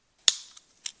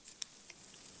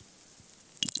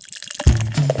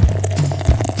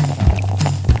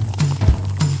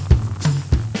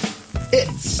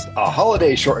a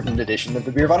holiday shortened edition of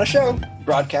the Bratvana Show,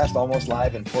 broadcast almost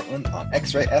live in Portland on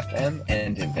X-Ray FM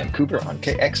and in Vancouver on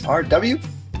KXRW,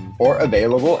 or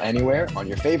available anywhere on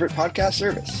your favorite podcast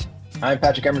service. I'm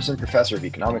Patrick Emerson, professor of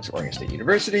economics at Oregon State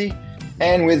University,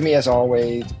 and with me, as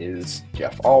always, is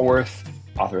Jeff Allworth,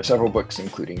 author of several books,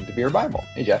 including The Beer Bible.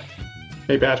 Hey, Jeff.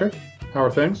 Hey, Patrick. How are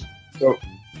things? So,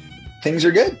 things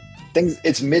are good.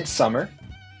 It's midsummer,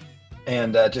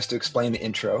 and just to explain the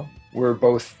intro, we're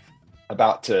both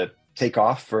about to take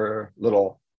off for a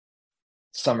little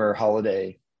summer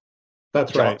holiday.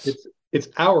 That's jobs. Right. It's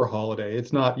our holiday.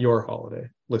 It's not your holiday,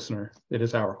 listener. It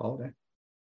is our holiday.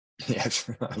 Yes,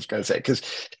 I was going to say, because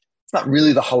it's not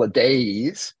really the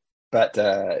holidays, but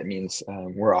it means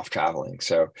we're off traveling.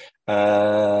 So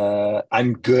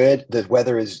I'm good. The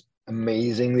weather is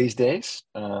amazing these days,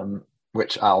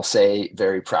 which I'll say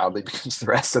very proudly because the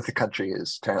rest of the country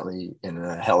is apparently in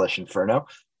a hellish inferno.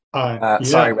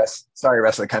 Sorry, rest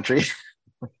of the country.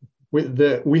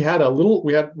 we had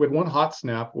one hot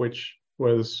snap, which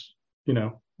was,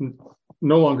 no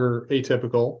longer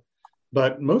atypical,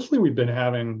 but mostly we've been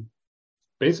having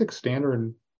basic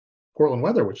standard Portland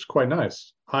weather, which is quite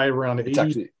nice. High around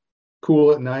 80,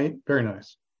 cool at night, very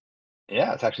nice.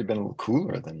 Yeah, it's actually been a little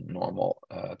cooler than normal,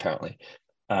 apparently.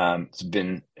 It's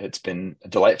been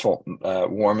delightful,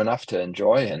 warm enough to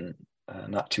enjoy and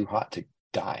not too hot to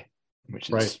die, which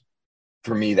is right.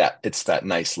 For me that it's that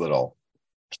nice little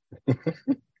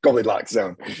Goldilocks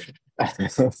zone.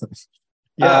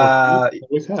 Yeah, we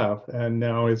always have, and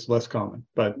now it's less common,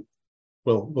 but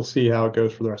we'll see how it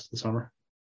goes for the rest of the summer.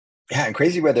 Yeah, and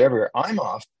crazy weather everywhere. I'm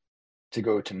off to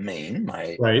go to Maine,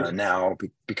 my now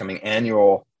becoming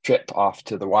annual trip off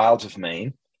to the wilds of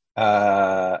Maine.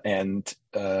 And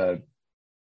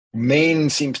Maine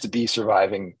seems to be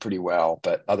surviving pretty well,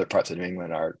 but other parts of New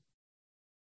England are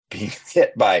being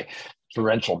hit by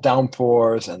torrential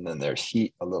downpours, and then there's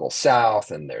heat a little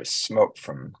south, and there's smoke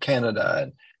from Canada,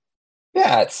 and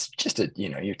yeah, it's just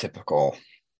your typical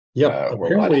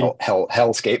worldwide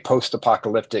hellscape,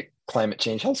 post-apocalyptic climate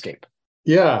change hellscape.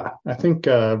 Yeah, I think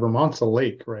Vermont's a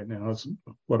lake right now is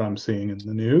what I'm seeing in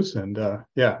the news, and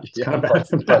it's kind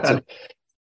of bad.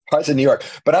 Parts of New York,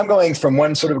 but I'm going from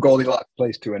one sort of Goldilocks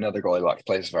place to another Goldilocks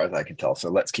place as far as I can tell. So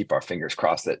let's keep our fingers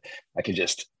crossed that I can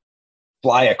just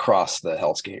fly across the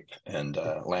hellscape and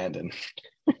land in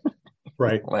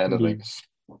land of things.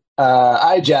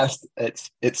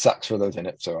 It sucks for those in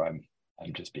it, so I'm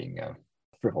just being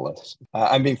frivolous.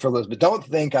 I'm being frivolous, but don't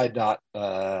think I'm not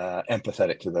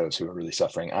empathetic to those who are really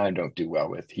suffering. I don't do well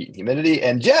with heat and humidity.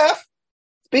 And Jeff,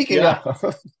 speaking of,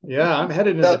 I'm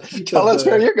headed into tell us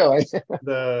where you're going.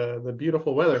 the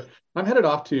beautiful weather. I'm headed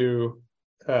off to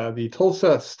the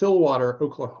Tulsa, Stillwater,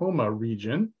 Oklahoma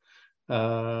region,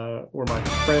 where my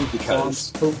friend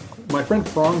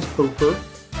Franz Hofer,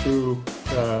 who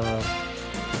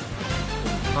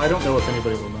I don't know if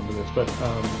anybody will remember this, but a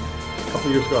couple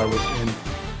of years ago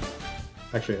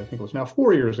I think it was now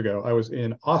 4 years ago, I was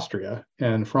in Austria,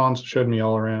 and Franz showed me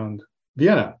all around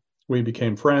Vienna. We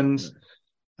became friends.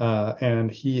 And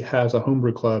he has a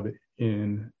homebrew club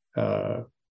in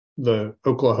the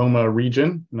Oklahoma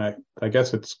region, and I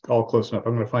guess it's all close enough.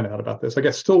 I'm going to find out about this. I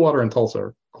guess Stillwater and Tulsa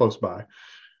are close by.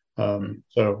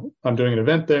 So I'm doing an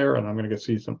event there, and I'm going to get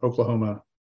see some Oklahoma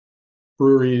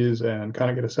breweries and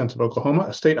kind of get a sense of Oklahoma,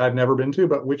 a state I've never been to,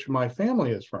 but which my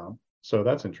family is from. So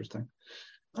that's interesting.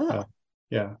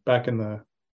 Back in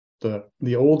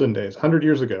the olden days, 100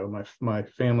 years ago, my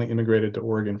family immigrated to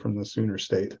Oregon from the Sooner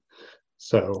State.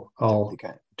 So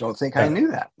don't think I knew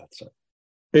that.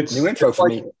 It's new intro for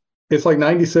me. It's like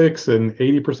 96 and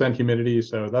 80% humidity,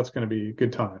 so that's going to be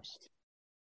good times.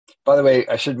 By the way,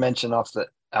 I should mention off the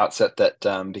outset that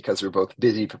because we're both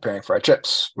busy preparing for our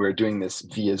trips, we're doing this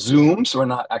via Zoom, so we're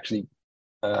not actually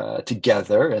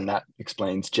together, and that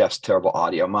explains Jeff's terrible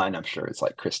audio. Mine, I'm sure, is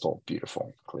like crystal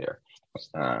beautiful, clear.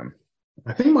 I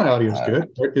think my audio is good.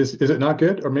 Is it not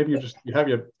good, or maybe you have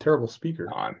your terrible speaker?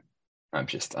 No, I'm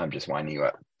just winding you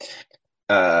up.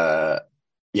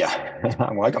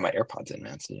 Well, I got my AirPods in,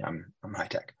 man. See, I'm high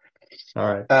tech.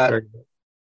 All right.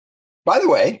 By the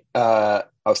way, I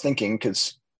was thinking,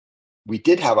 because we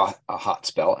did have a hot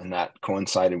spell, and that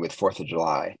coincided with 4th of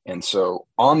July. And so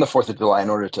on the 4th of July, in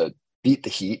order to beat the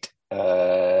heat,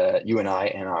 you and I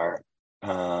and our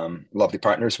lovely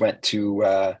partners went to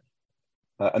a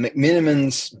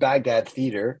McMiniman's Baghdad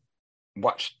Theater,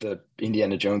 watched the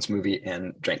Indiana Jones movie,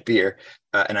 and drank beer.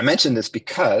 And I mentioned this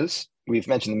because we've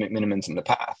mentioned the McMinimans in the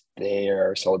past. They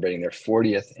are celebrating their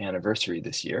 40th anniversary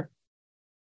this year.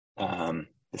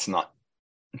 It's not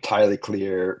entirely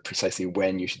clear precisely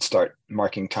when you should start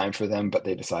marking time for them, but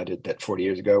they decided that 40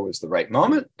 years ago was the right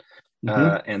moment.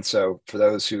 And so for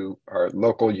those who are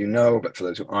local, but for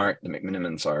those who aren't, the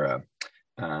McMinimans are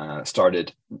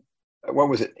started, what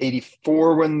was it,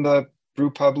 84 when the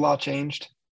brew pub law changed?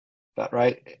 Is that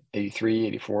right? 83,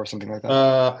 84, something like that?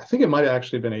 I think it might have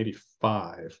actually been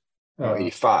 85.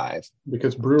 85.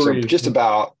 Because So breweries, just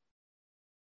about.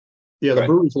 yeah, the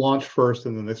breweries launched first,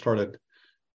 and then they started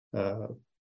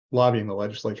lobbying the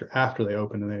legislature after they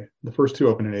opened. And the first two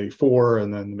opened in 84,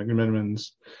 and then the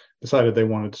McMinimans decided they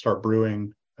wanted to start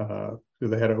brewing.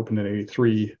 They had opened in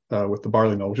 83 with the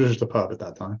Barley Mill, which was just a pub at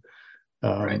that time.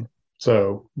 Right.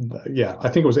 So, yeah, I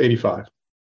think it was 85,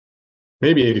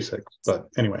 maybe 86, but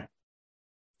anyway.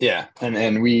 Yeah,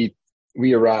 and we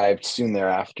arrived soon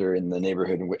thereafter in the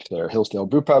neighborhood in which their Hillsdale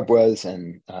Brew Pub was,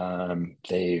 and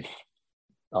they've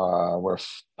were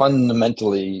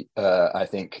fundamentally, I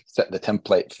think, set the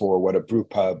template for what a brew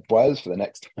pub was for the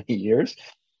next 20 years.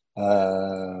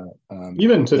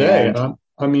 Even today,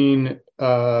 I mean,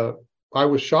 I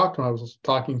was shocked when I was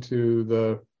talking to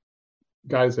the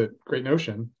guys at Great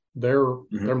Notion. Their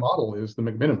model is the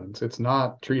McMinimans. It's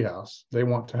not Treehouse. They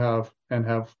want to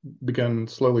have begun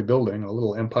slowly building a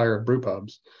little empire of brew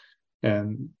pubs,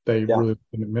 and they really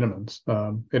the McMinimans.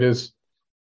 It is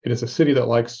a city that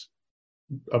likes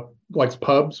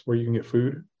pubs where you can get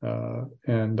food,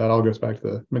 and that all goes back to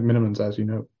the McMinimans, as you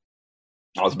know.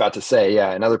 I was about to say,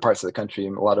 yeah, in other parts of the country,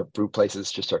 a lot of brew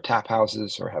places just are tap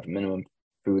houses or have minimum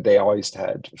food. They always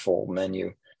had a full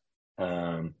menu.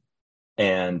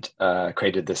 And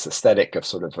created this aesthetic of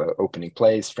sort of an opening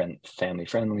place, family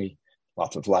friendly,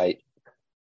 lots of light,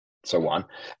 so on.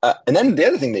 And then the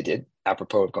other thing they did,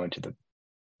 apropos of going to the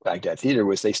Baghdad Theater,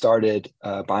 was they started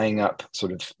buying up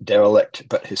sort of derelict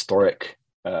but historic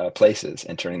places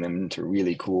and turning them into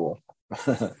really cool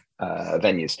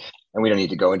venues. And we don't need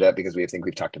to go into that because we think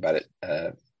we've talked about it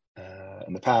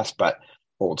in the past, but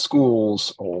old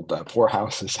schools, old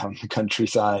poorhouses out in the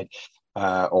countryside,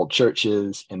 old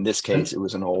churches. In this case, it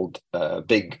was an old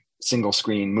big single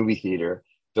screen movie theater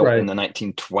built in the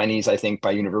 1920s, I think,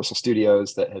 by Universal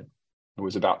Studios that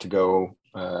was about to go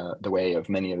the way of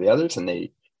many of the others, and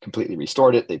they completely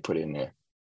restored it. They put in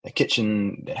a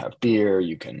kitchen, they have beer,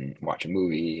 you can watch a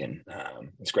movie, and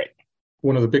it's great.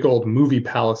 One of the big old movie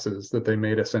palaces that they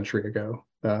made a century ago.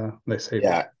 They saved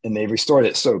it. And they restored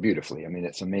it so beautifully. I mean,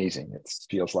 it's amazing. It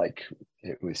feels like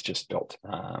it was just built.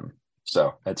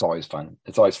 So it's always fun.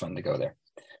 It's always fun to go there.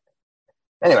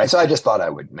 Anyway, so I just thought I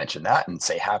would mention that and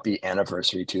say happy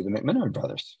anniversary to the McMiniman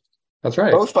brothers. That's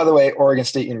right. Both, by the way, Oregon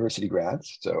State University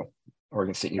grads. So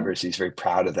Oregon State University is very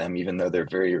proud of them, even though they're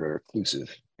very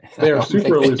reclusive. They are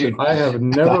super elusive. I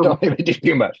don't think they do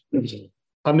too much.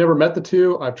 I've never met the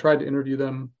two. I've tried to interview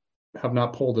them, have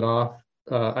not pulled it off.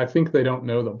 I think they don't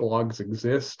know that blogs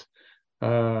exist.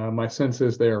 My sense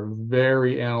is they are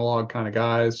very analog kind of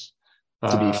guys.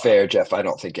 To be fair, Jeff, I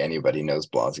don't think anybody knows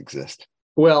blogs exist.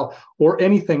 Well, or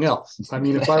anything else. I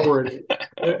mean, if I were,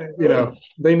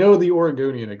 they know the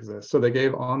Oregonian exists. So they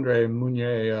gave Andre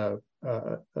Meunier,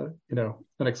 an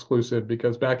exclusive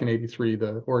because back in '83,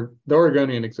 the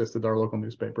Oregonian existed, our local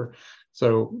newspaper.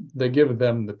 So they give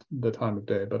them the time of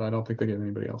day, but I don't think they give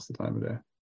anybody else the time of day.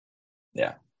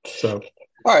 Yeah. So,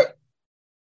 all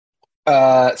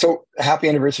right. So happy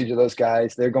anniversary to those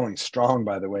guys. They're going strong,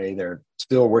 by the way. They're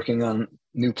still working on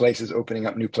new places, opening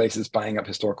up new places, buying up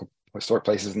historic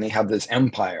places. And they have this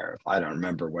empire. I don't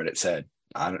remember what it said.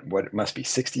 What it must be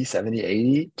 60, 70,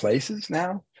 80 places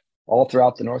now, all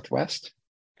throughout the Northwest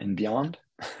and beyond.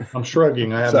 I'm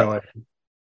shrugging. I have no idea.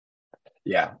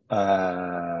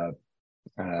 Yeah.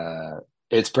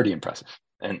 It's pretty impressive.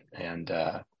 And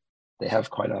they have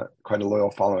quite a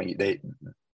loyal following. They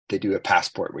do a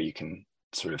passport where you can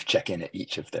sort of check in at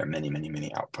each of their many, many,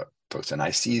 many outposts. And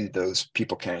I see those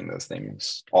people carrying those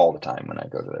things all the time when I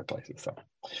go to their places. So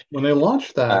when they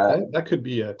launch that could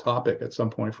be a topic at some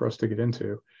point for us to get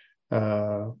into.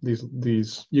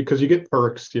 These because you get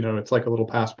perks, it's like a little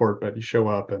passport, but you show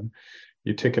up and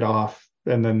you tick it off,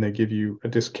 and then they give you a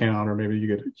discount, or maybe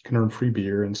you can earn free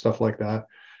beer and stuff like that.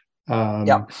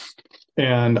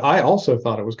 And I also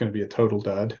thought it was going to be a total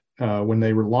dud when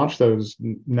they launched those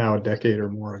now a decade or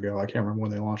more ago. I can't remember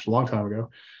when they launched, a long time ago.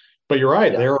 But you're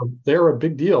right, they're a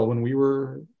big deal. When we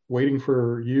were waiting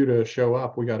for you to show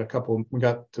up, we got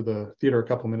to the theater a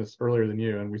couple minutes earlier than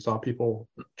you, and we saw people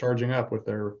charging up with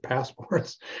their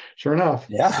passports. Sure enough,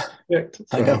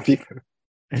 I know people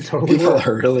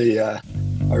are really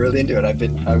into it. I've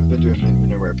been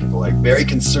doing where people are very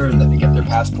concerned that they get their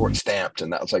passport stamped,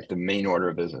 and that was like the main order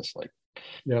of business. Like,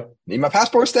 need my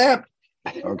passport stamped.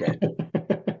 Okay.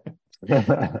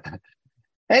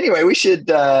 Anyway, we should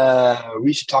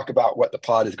talk about what the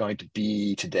pod is going to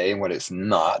be today and what it's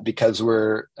not, because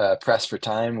we're pressed for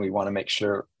time. We want to make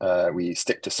sure we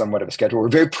stick to somewhat of a schedule. We're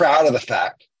very proud of the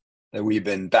fact that we've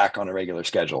been back on a regular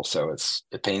schedule, so it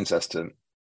pains us to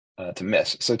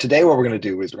miss. So today, what we're going to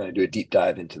do is we're going to do a deep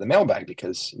dive into the mailbag,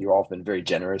 because you all have been very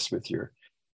generous with your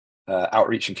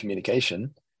outreach and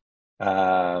communication,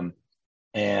 and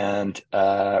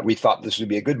we thought this would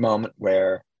be a good moment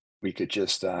where we could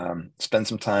just spend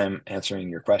some time answering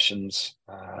your questions,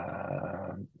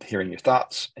 hearing your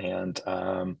thoughts, and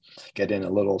get in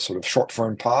a little sort of short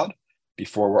form pod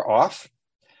before we're off.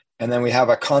 And then we have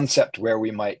a concept where we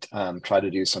might try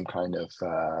to do some kind of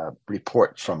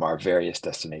report from our various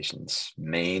destinations,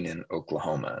 Maine and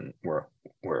Oklahoma, and we're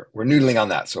noodling on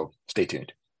that. So stay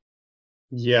tuned.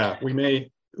 Yeah, we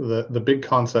may. The big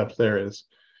concept there is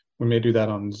we may do that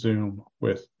on Zoom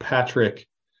with Patrick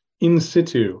in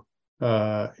situ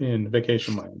in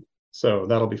vacation land. So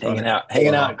that'll be fun.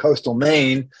 Hanging out in coastal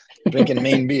Maine, drinking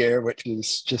Maine beer, which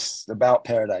is just about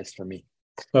paradise for me.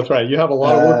 That's right. You have a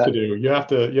lot of work to do. You have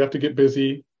to get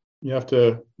busy. You have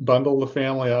to bundle the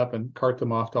family up and cart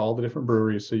them off to all the different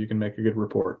breweries so you can make a good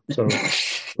report. So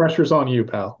pressure's on you,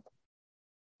 pal.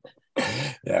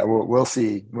 Yeah, we'll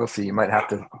see. We'll see. You might have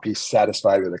to be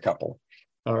satisfied with a couple.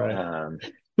 All right.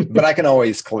 But I can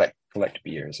always collect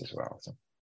beers as well. So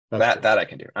that I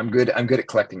can do. I'm good at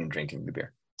collecting and drinking the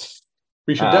beer.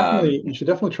 You should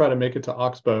definitely try to make it to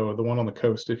Oxbow, the one on the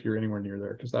coast, if you're anywhere near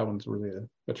there, because that one's really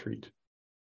a treat.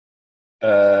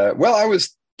 Well, I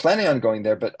was planning on going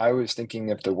there, but I was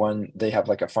thinking of the one they have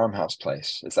like a farmhouse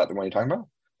place. Is that the one you're talking about?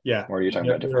 Yeah. Or are you talking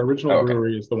about their original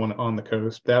brewery is the one on the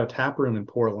coast. They have a tap room in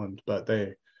Portland, but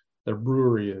their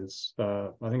brewery is I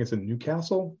think it's in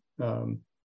Newcastle.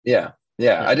 Yeah.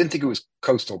 I didn't think it was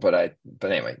coastal, but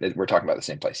anyway, we're talking about the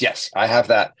same place. Yes, I have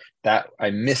that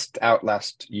I missed out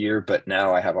last year, but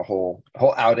now I have a whole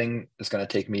outing that's going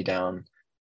to take me down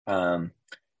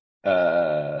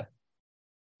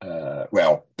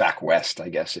well, back west, I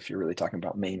guess, if you're really talking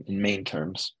about Maine in Maine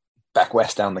terms, back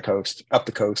west, down the coast, up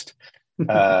the coast,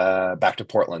 back to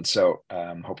Portland. So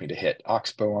I'm hoping to hit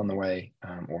Oxbow on the way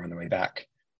or on the way back.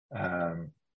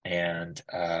 And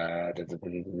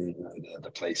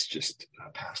the place just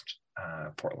past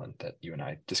Portland that you and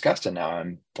I discussed, and now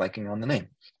I'm blanking on the name.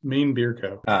 Maine Beer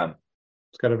Co.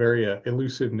 It's got a very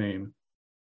elusive name.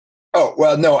 Oh,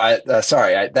 well, no,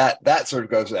 sorry. That sort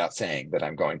of goes without saying that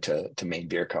I'm going to Maine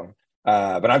Beer Co.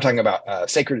 But I'm talking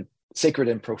about Sacred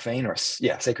and Profane,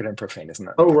 Sacred and Profane, isn't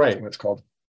that? Oh, right. What it's called?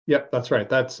 Yep, that's right.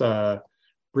 That's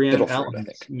Brianne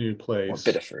Allen's new place. Or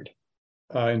Biddeford.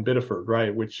 In Biddeford,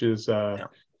 right, which is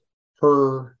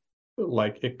her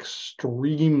like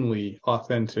extremely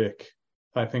authentic,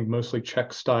 I think mostly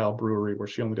Czech style brewery where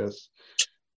she only does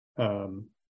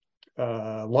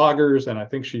lagers, and I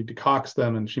think she decocts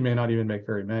them, and she may not even make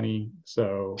very many.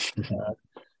 So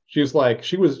she was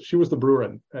the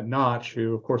brewer at Notch,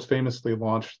 who of course famously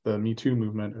launched the Me Too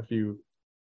movement a few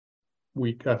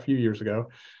years ago.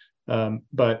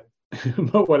 But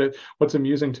what's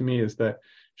amusing to me is that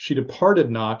she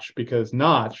departed Notch because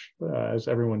Notch, as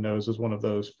everyone knows, is one of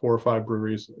those 4 or 5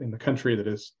 breweries in the country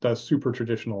that does super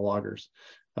traditional lagers.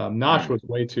 Notch was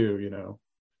way too,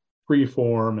 free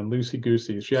form and loosey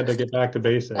goosey. She had to get back to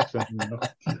basics and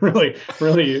really,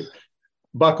 really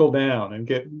buckle down and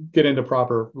get into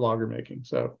proper lager making.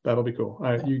 So that'll be cool.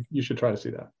 You should try to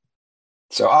see that.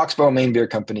 So Oxbow, Maine Beer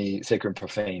Company, Sacred and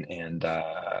Profane, and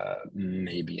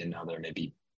maybe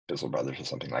Bizzle Brothers or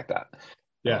something like that.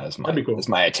 Yeah, that'd be cool. That's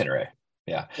my itinerary.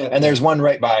 Yeah. And there's one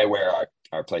right by where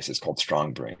our place is called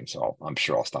Strong Brewing, so I'm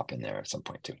sure I'll stop in there at some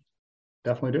point too.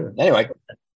 Definitely do it. Anyway,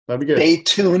 that'd be good. Stay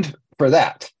tuned for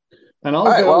that. And I'll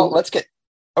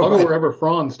go wherever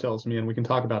Franz tells me, and we can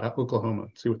talk about Oklahoma,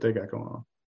 see what they got going on.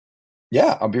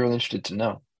 Yeah, I'll be really interested to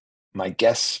know. My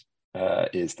guess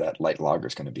is that light lager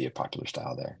is going to be a popular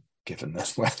style there, given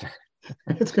this weather.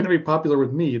 It's going to be popular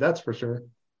with me, that's for sure.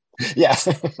 Yeah.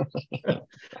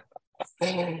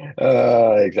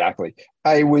 Exactly.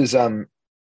 I was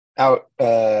out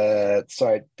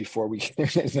sorry, before we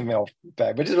get into the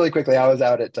mailbag, but just really quickly, I was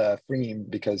out at Freem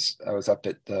because I was up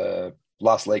at the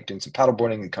Lost Lake doing some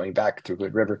paddleboarding and coming back through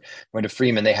Hood River. Went to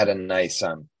Freem, and they had a nice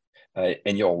and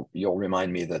you'll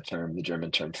remind me the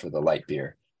German term for the light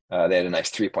beer. They had a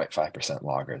nice 3.5%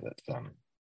 lager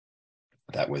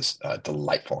that was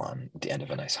delightful on the end of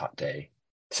a nice hot day,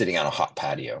 sitting on a hot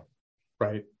patio.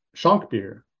 Right. Schank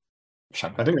beer.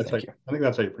 I think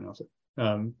that's how you pronounce it.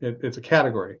 It's a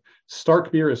category. Stark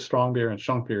beer is strong beer and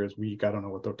Schank beer is weak. I don't know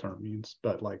what the term means,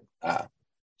 but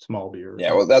small beer.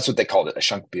 Yeah, well, that's what they called it, a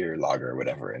shunk beer lager or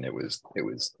whatever, and it was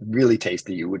really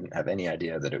tasty. You wouldn't have any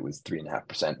idea that it was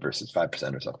 3.5% versus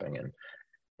 5% or something,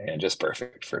 and just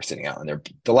perfect for sitting out on their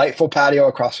delightful patio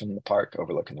across from the park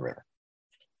overlooking the river.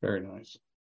 Very nice.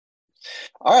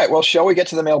 All right, well, shall we get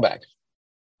to the mailbag?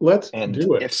 Let's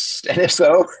do it. If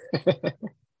so,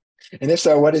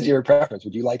 what is your preference?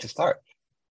 Would you like to start?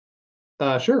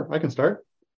 Sure, I can start.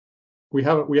 We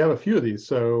have a few of these,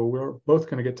 so we're both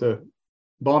going to get to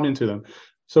bomb into them.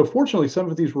 So fortunately,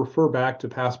 some of these refer back to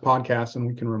past podcasts, and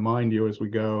we can remind you as we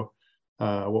go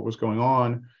what was going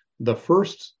on. The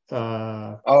first.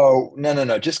 Oh,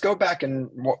 no! Just go back and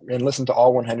listen to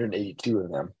all 182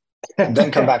 of them, and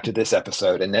then come back to this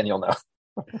episode, and then you'll know.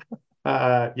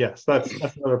 Yes, that's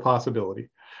another possibility.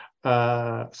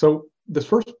 So this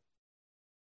first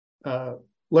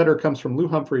letter comes from Lou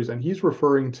Humphreys, and he's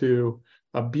referring to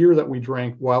a beer that we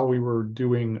drank while we were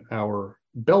doing our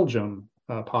Belgium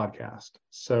podcast.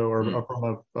 So, or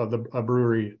from a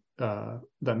brewery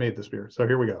that made this beer. So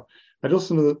here we go. I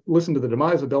just listened to the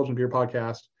Demise of Belgian Beer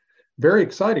podcast. Very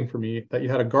exciting for me that you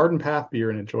had a Garden Path beer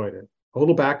and enjoyed it. A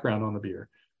little background on the beer.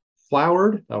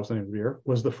 Flowered, that was the name of the beer,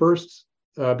 was the first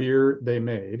beer they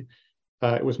made.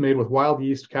 It was made with wild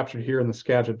yeast captured here in the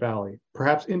Skagit Valley.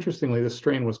 Perhaps interestingly, this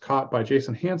strain was caught by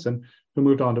Jason Hansen, who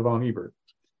moved on to Von Ebert.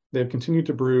 They've continued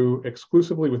to brew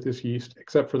exclusively with this yeast,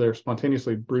 except for their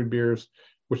spontaneously brewed beers,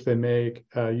 which they make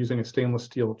using a stainless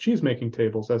steel cheese-making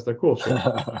tables as their cool chip.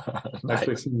 Nice.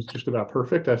 Actually, seems just about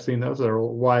perfect. I've seen those. They're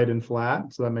wide and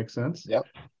flat, so that makes sense. Yep.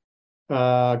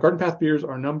 Garden Path beers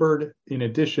are numbered in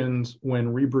additions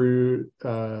when rebrewed,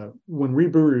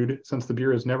 since the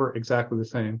beer is never exactly the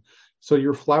same. So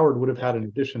your flowered would have had an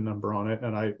addition number on it,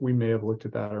 and we may have looked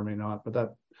at that or may not,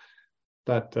 but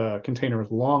that container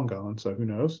is long gone, so who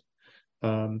knows?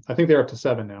 I think they're up to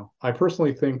 7 now. I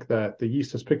personally think that the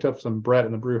yeast has picked up some Brett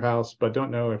in the brew house, but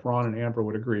don't know if Ron and Amber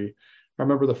would agree. I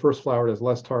remember the first flowered as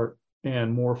less tart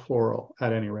and more floral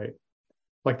at any rate.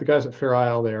 Like the guys at Fair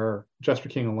Isle, they are Jester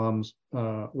King alums,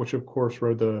 which of course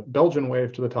rode the Belgian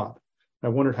wave to the top. I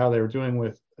wondered how they were doing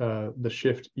with the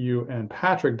shift you and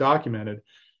Patrick documented,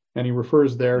 and he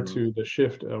refers there to the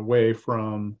shift away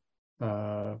from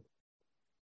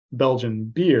Belgian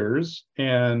beers.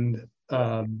 And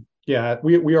yeah,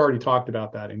 we already talked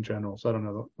about that in general, so I don't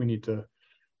know that we need to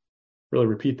really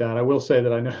repeat that. I will say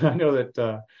that I know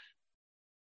that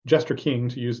Jester King,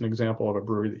 to use an example of a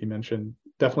brewery that you mentioned,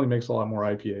 definitely makes a lot more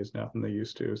IPAs now than they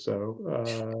used to. So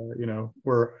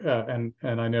we're and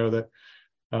I know that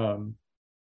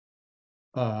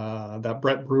that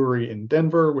Brett Brewery in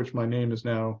Denver, which my name is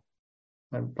now,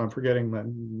 I'm forgetting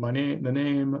the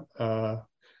name.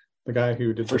 The guy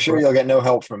who did for sure, you'll get no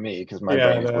help from me because my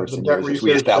brain is worse than yours, as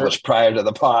we established prior to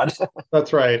the pod.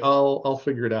 That's right. I'll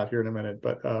figure it out here in a minute.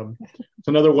 But it's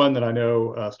another one that I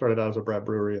know started out as a Brett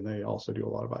Brewery, and they also do a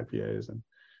lot of IPAs. And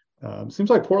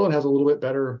seems like Portland has a little bit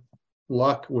better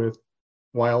luck with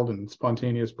wild and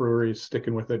spontaneous breweries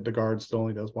sticking with it. DeGard still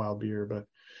only does wild beer, but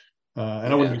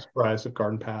and I wouldn't be surprised if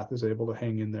Garden Path is able to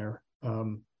hang in there.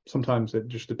 Sometimes it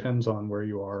just depends on where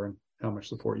you are and how much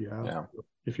support you have. Yeah.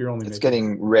 If you're only it's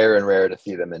getting rare and rare to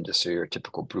see them in just your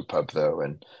typical brew pub, though.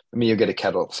 And I mean, you get a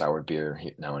kettle of sour beer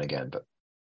now and again, but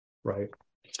right.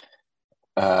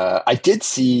 I did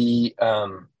see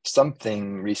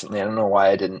something recently. I don't know why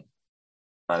I didn't.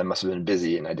 I must have been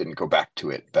busy and I didn't go back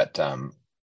to it. But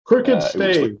Crooked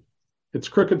Stave. It's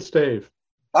Crooked Stave.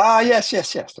 Yes.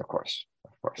 Of course.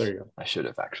 There you go. I should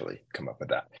have actually come up with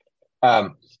that.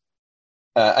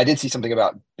 I did see something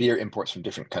about beer imports from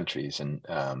different countries, and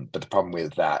but the problem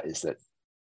with that is that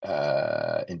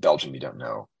in Belgium you don't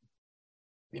know,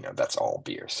 that's all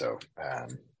beer. So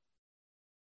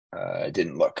it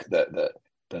didn't look the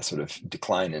sort of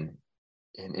decline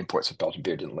in imports of Belgian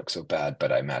beer didn't look so bad,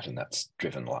 but I imagine that's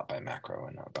driven a lot by macro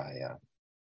and not by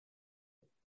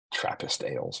Trappist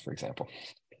ales, for example.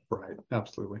 Right.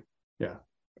 Absolutely. Yeah.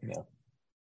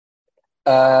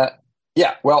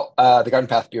 Yeah, well, the Garden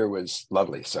Path beer was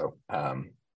lovely, so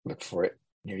look for it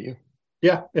near you.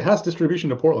 Yeah, it has distribution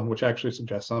to Portland, which actually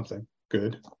suggests something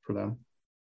good for them.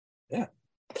 Yeah.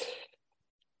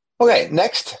 Okay,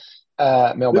 next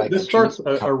mailbag. This starts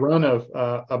a run of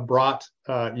a brought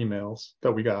emails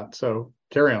that we got, so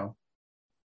carry on.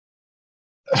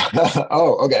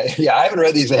 Oh, okay. Yeah, I haven't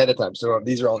read these ahead of time, so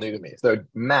these are all new to me. So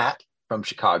Matt from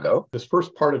Chicago. This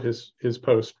first part of his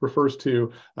post refers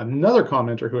to another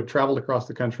commenter who had traveled across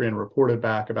the country and reported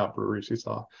back about breweries he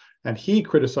saw. And he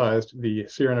criticized the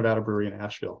Sierra Nevada brewery in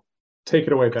Asheville. Take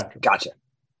it away, Patrick.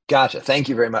 Gotcha. Thank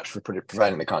you very much for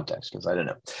providing the context, because I don't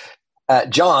know.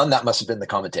 John, that must have been the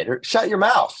commentator. Shut your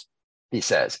mouth. He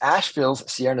says,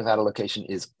 Asheville's Sierra Nevada location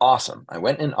is awesome. I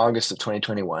went in August of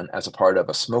 2021 as a part of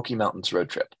a Smoky Mountains road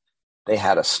trip. They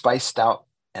had a spice stout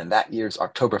and that year's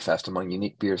Oktoberfest among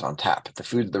unique beers on tap. The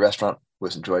food at the restaurant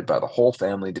was enjoyed by the whole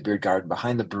family. The beer garden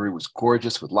behind the brewery was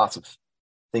gorgeous with lots of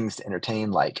things to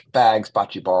entertain like bags,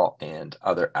 bocce ball, and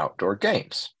other outdoor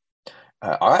games.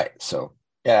 All right. So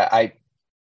yeah,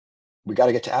 we got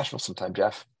to get to Asheville sometime,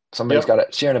 Jeff. Somebody's got to,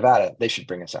 Sierra Nevada, they should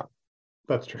bring us out.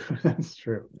 That's true. That's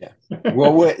true. Yeah.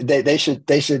 Well, they should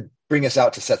bring us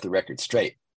out to set the record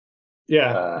straight.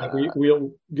 Yeah.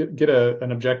 We'll get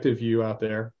an objective view out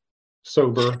there.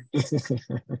 Sober,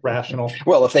 rational.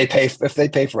 Well, if they pay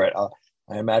for it,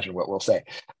 I imagine what we'll say.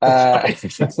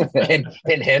 Hint.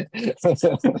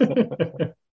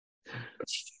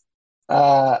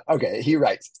 Okay, he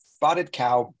writes, spotted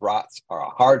cow brats are a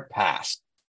hard pass.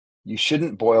 You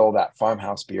shouldn't boil that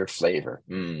farmhouse beer flavor.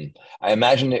 I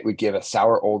imagine it would give a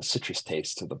sour old citrus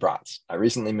taste to the brats. I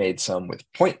recently made some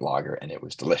with point lager and it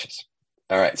was delicious.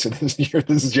 All right, so this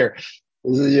is your.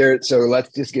 So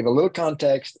let's just give a little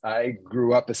context. I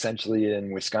grew up essentially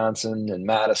in Wisconsin and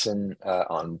Madison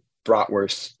on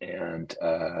bratwurst, and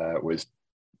was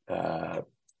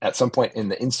at some point in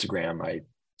the Instagram I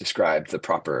described the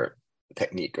proper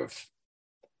technique of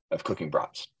cooking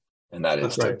brats, and that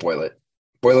is to boil it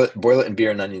in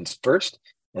beer and onions first,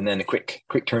 and then a quick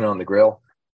turn on the grill.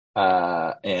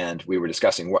 And we were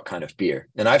discussing what kind of beer,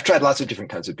 and I've tried lots of different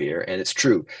kinds of beer, and it's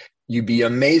true. You'd be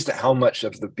amazed at how much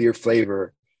of the beer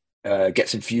flavor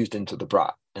gets infused into the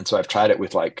brat. And so I've tried it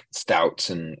with like stouts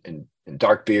and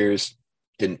dark beers.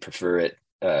 Didn't prefer it.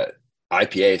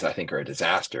 IPAs, I think, are a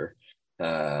disaster.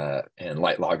 And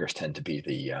light lagers tend to be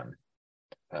the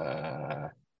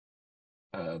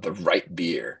right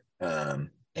beer. And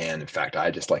in fact,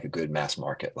 I just like a good mass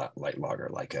market light lager,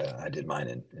 like I did mine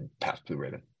in Pabst Blue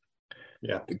Ribbon.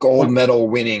 Yeah, the gold medal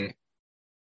winning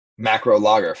macro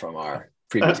lager from our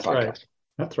previous podcast. Right.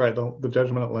 That's right. The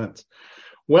judgment at Lentz.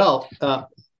 Well,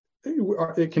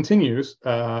 it continues.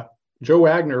 Joe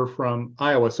Wagner from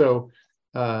Iowa. So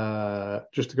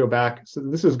just to go back, so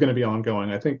this is going to be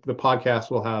ongoing. I think the podcast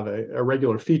will have a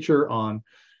regular feature on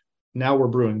Now We're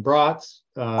Brewing Brats.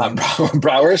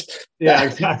 Browers. Yeah,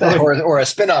 exactly. or a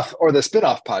spinoff, or the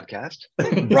spinoff podcast,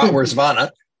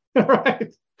 Bratvana.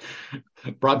 Right.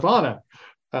 Bratvana.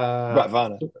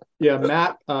 Bratvana. Yeah,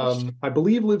 Matt, I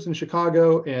believe lives in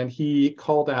Chicago, and he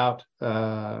called out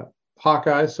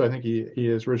Hawkeyes. So I think he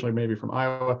is originally maybe from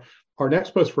Iowa. Our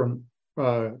next post from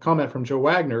comment from Joe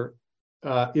Wagner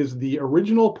is the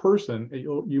original person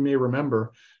you may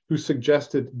remember who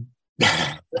suggested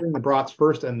putting the brats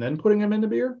first and then putting them into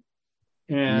beer.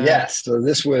 And yes, so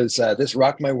this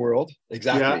rocked my world.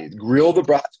 Exactly. Yeah. Grill the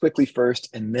brats quickly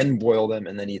first and then boil them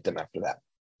and then eat them after that.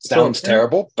 Sounds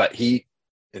terrible, but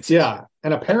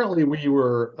and apparently we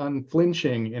were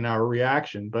unflinching in our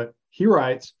reaction. But he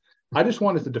writes, I just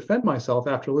wanted to defend myself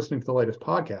after listening to the latest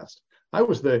podcast. I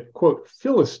was the, quote,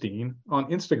 Philistine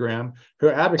on Instagram who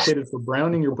advocated for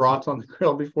browning your brats on the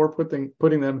grill before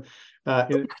putting them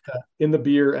in the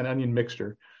beer and onion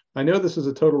mixture. I know this is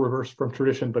a total reverse from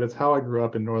tradition, but it's how I grew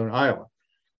up in northern Iowa.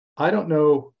 I don't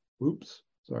know.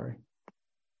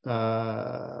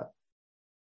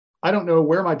 I don't know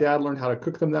where my dad learned how to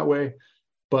cook them that way,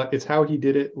 but it's how he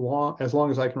did it as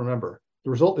long as I can remember.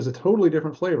 The result is a totally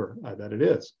different flavor. I bet it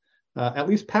is. At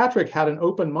least Patrick had an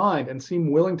open mind and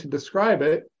seemed willing to describe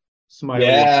it. Smiley.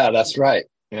 Yeah, that's right.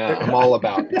 Yeah, I'm all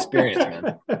about experience,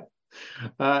 man.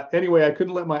 Anyway, I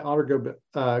couldn't let my honor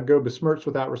go besmirched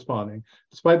without responding.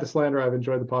 Despite the slander, I've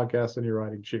enjoyed the podcast and your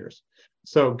writing. Cheers.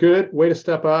 So good way to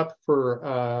step up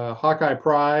for Hawkeye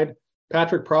pride.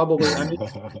 Patrick probably,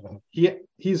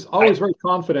 he's always very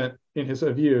confident in his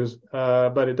views,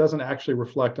 but it doesn't actually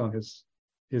reflect on his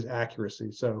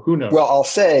accuracy. So who knows? Well, I'll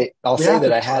say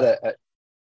that I had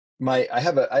I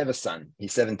have a son.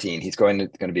 He's 17. He's going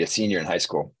to be a senior in high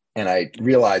school. And I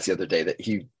realized the other day that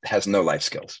he has no life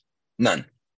skills. None.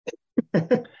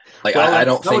 Like, well, I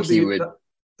don't think he would.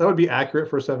 That would be accurate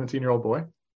for a 17-year-old boy.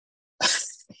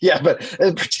 Yeah, but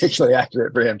it's particularly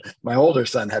accurate for him. My older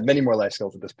son had many more life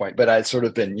skills at this point, but I'd sort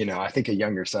of been, I think a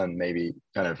younger son maybe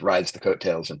kind of rides the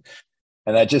coattails.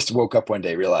 And I just woke up one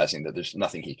day realizing that there's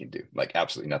nothing he can do, like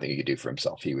absolutely nothing he could do for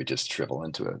himself. He would just shrivel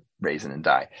into a raisin and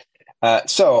die.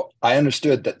 So I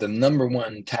understood that the number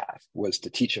one task was to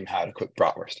teach him how to cook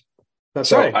bratwurst.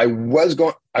 That's right. I was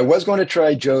going to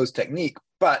try Joe's technique,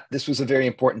 but this was a very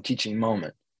important teaching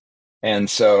moment. And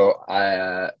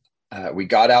so we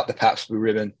got out the Pabst Blue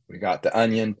Ribbon, we got the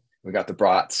onion, we got the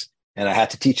brats, and I had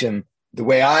to teach him the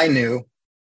way I knew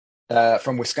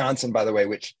from Wisconsin, by the way,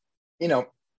 which,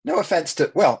 No offense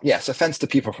to, well, yes, offense to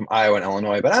people from Iowa and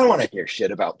Illinois, but I don't want to hear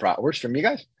shit about bratwurst from you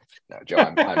guys. No, Joe,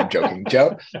 I'm joking,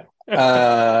 Joe.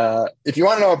 If you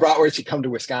want to know about bratwurst, you come to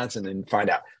Wisconsin and find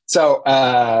out. So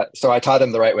I taught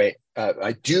him the right way.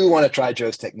 I do want to try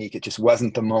Joe's technique. It just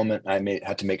wasn't the moment.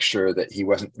 Had to make sure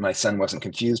that my son wasn't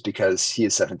confused, because he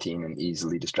is 17 and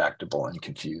easily distractible and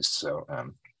confused. So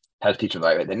had to teach him the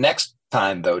right way. The next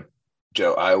time, though,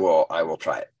 Joe, I will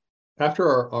try it After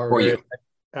our for various you.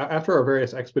 after our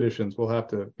various expeditions, we'll have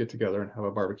to get together and have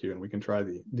a barbecue, and we can try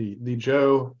the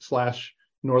Joe slash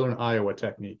Northern Iowa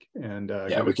technique. And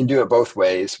Yeah, we can do it both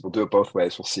ways. We'll do it both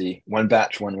ways. We'll see one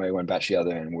batch one way, one batch the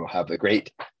other, and we'll have the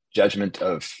great judgment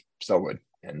of Selwood.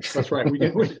 And That's right.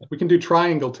 We can do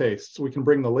triangle tastes. We can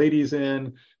bring the ladies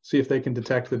in, see if they can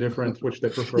detect the difference, which they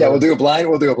prefer. Yeah, we'll do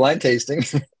a blind tasting.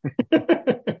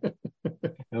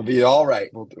 It'll be all right.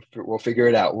 We'll figure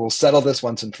it out. We'll settle this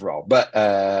once and for all. But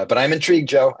I'm intrigued,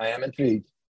 Joe. I am intrigued.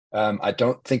 I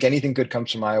don't think anything good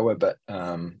comes from Iowa, but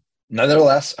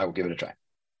nonetheless, I will give it a try.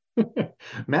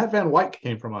 Matt Van Wyck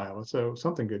came from Iowa, so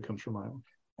something good comes from Iowa.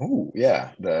 Oh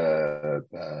yeah,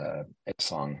 the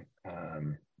song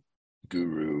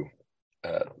guru,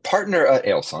 partner at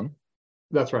Ailson.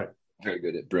 That's right. Very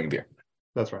good at brewing beer.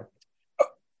 That's right.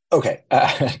 Okay,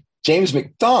 James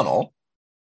McDonald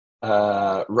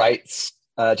writes.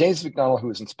 James McDonald, who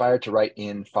was inspired to write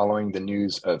in following the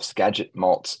news of Skagit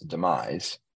Malt's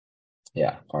demise.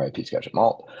 Yeah, R.I.P. Skagit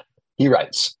Malt. He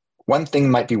writes, one thing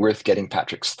might be worth getting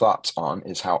Patrick's thoughts on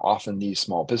is how often these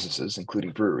small businesses,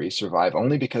 including breweries, survive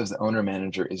only because the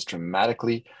owner-manager is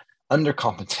dramatically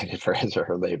undercompensated for his or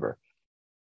her labor,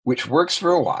 which works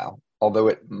for a while, although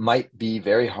it might be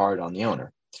very hard on the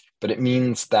owner. But it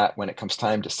means that when it comes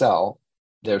time to sell,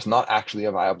 there's not actually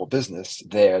a viable business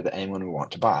there that anyone would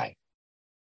want to buy.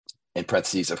 In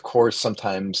parentheses, of course,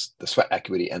 sometimes the sweat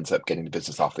equity ends up getting the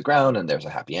business off the ground and there's a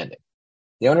happy ending.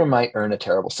 The owner might earn a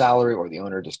terrible salary, or the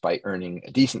owner, despite earning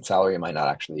a decent salary, might not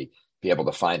actually be able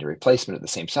to find a replacement at the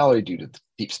same salary due to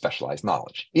deep specialized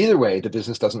knowledge. Either way, the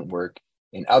business doesn't work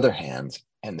in other hands,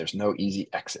 and there's no easy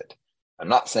exit. I'm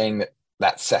not saying that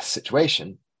that's Seth's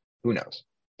situation. Who knows?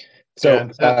 So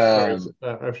Seth,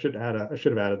 I should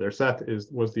have added there. Seth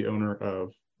was the owner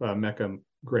of Mecca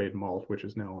Grade Malt, which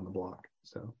is now on the block.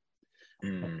 So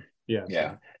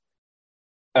yeah.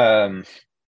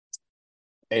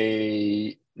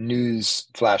 A news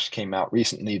flash came out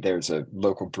recently. There's a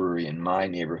local brewery in my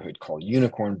neighborhood called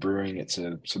Unicorn Brewing. It's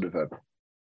a sort of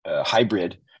a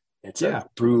hybrid. It's a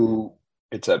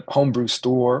home brew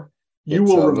store. You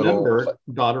will remember,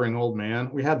 doddering old man,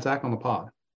 we had Zach on the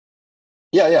pod.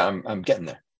 Yeah, I'm getting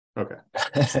there. Okay.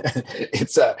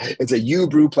 It's a U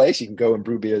brew place. You can go and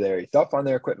brew beer there yourself on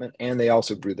their equipment, and they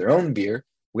also brew their own beer,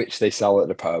 which they sell at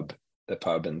the pub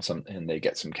and they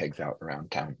get some kegs out around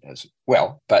town as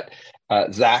well. But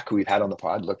Zach, who we've had on the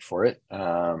pod, look for it,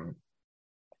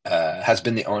 has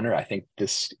been the owner. I think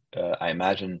this, I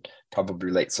imagine, probably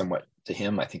relates somewhat to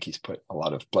him. I think he's put a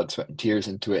lot of blood, sweat, and tears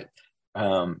into it,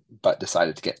 but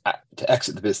decided to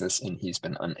exit the business, and he's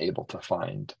been unable to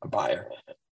find a buyer.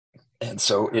 And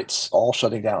so it's all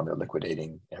shutting down. They're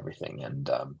liquidating everything, and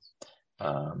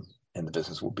the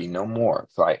business will be no more.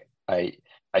 So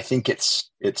I think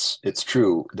it's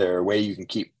true. There are a way you can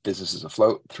keep businesses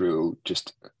afloat through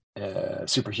just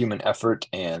superhuman effort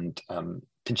and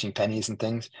pinching pennies and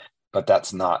things, but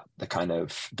that's not the kind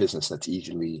of business that's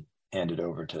easily handed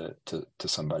over to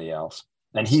somebody else.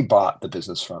 And he bought the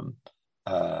business from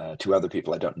two other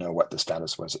people. I don't know what the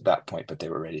status was at that point, but they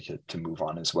were ready to move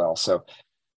on as well. So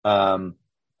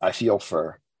I feel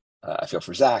for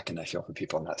Zach, and I feel for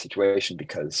people in that situation,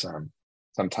 because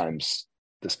sometimes,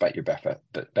 despite your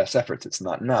best efforts, it's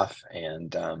not enough,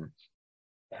 and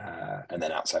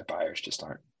then outside buyers just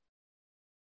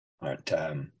aren't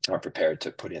prepared to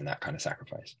put in that kind of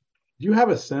sacrifice. Do you have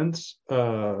a sense,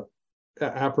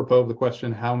 apropos of the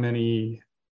question, how many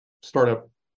startup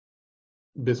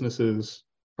businesses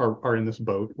are in this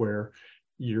boat where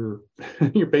you're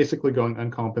basically going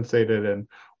uncompensated and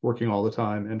working all the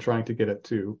time and trying to get it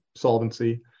to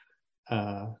solvency,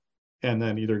 and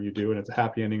then either you do and it's a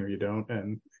happy ending, or you don't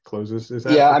and it closes? Is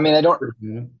that? Yeah, I mean, I don't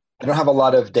have a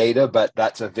lot of data, but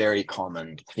that's a very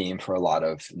common theme for a lot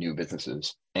of new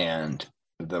businesses. And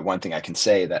the one thing I can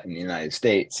say, that in the United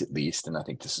States, at least, and I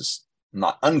think this is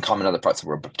not uncommon in other parts of the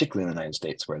world, but particularly in the United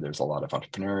States, where there's a lot of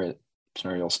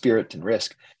entrepreneurial spirit and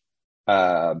risk,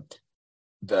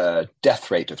 the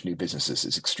death rate of new businesses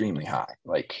is extremely high.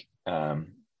 Like,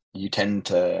 you tend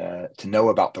to know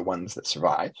about the ones that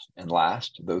survive and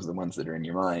last. Those are the ones that are in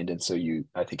your mind. And so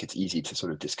I think it's easy to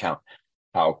sort of discount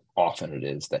how often it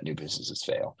is that new businesses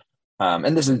fail.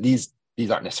 And these these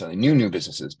aren't necessarily new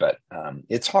businesses, but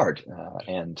it's hard,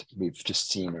 and we've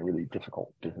just seen a really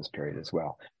difficult business period as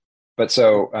well. But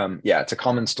so yeah, it's a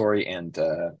common story, and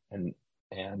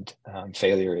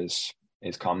failure is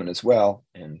common as well.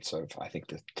 And so I think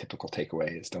the typical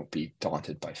takeaway is don't be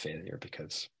daunted by failure,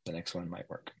 because the next one might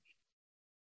work.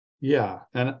 Yeah,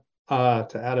 and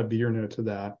to add a beer note to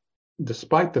that,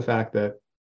 despite the fact that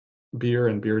beer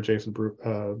and beer adjacent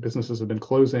businesses have been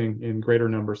closing in greater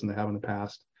numbers than they have in the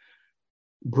past,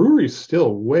 breweries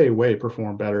still way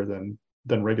perform better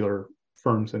than regular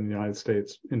firms in the United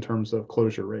States in terms of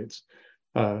closure rates.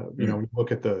 When you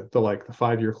look at the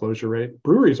 5-year closure rate,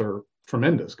 breweries are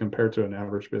tremendous compared to an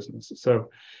average business. So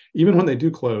even when they do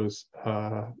close,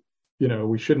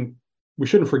 we shouldn't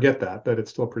forget that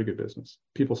it's still a pretty good business.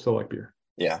 People still like beer.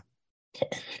 Yeah.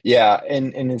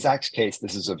 And in Zach's case,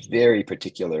 this is a very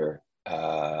particular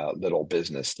little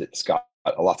business that's got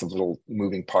lots of little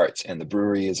moving parts, and the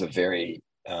brewery is a very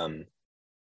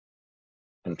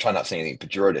I'm trying not to say anything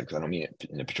pejorative, because I don't mean it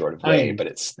in a pejorative way, but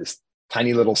it's this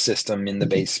tiny little system in the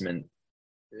basement.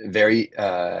 Very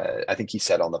I think he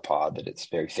said on the pod that it's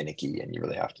very finicky, and you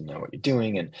really have to know what you're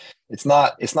doing. And it's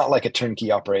not like a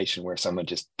turnkey operation where someone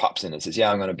just pops in and says,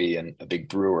 yeah, I'm going to be a big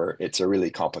brewer. It's a really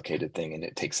complicated thing, and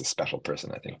it takes a special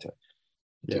person, I think, to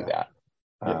do that.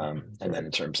 And then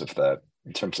in terms of the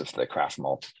craft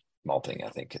malting, I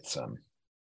think it's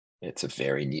a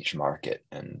very niche market,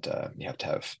 and you have to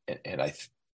have, and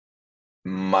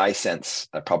my sense,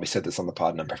 I probably said this on the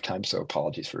pod a number of times, so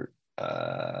apologies for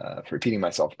repeating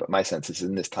myself, but my sense is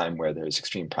in this time where there's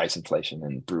extreme price inflation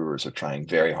and brewers are trying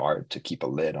very hard to keep a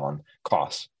lid on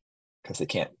costs because they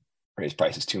can't raise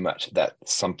prices too much, that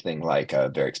something like a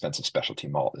very expensive specialty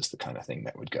malt is the kind of thing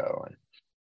that would go, and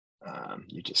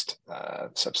you just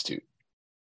substitute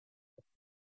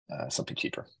something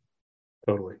cheaper.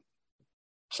 Totally.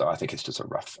 So I think it's just a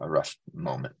rough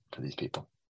moment for these people,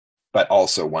 but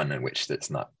also one in which it's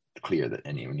not clear that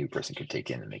any new person could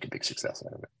take in and make a big success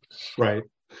out of it. Right.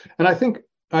 And I think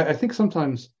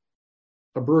sometimes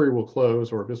a brewery will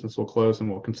close or a business will close and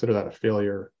we'll consider that a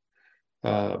failure.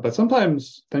 But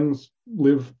sometimes things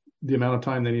live the amount of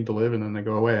time they need to live and then they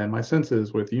go away. And my sense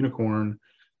is with Unicorn,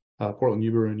 Portland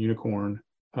U Brew and Unicorn,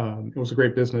 it was a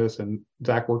great business, and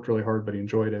Zach worked really hard, but he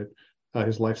enjoyed it.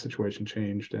 His life situation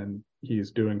changed, and he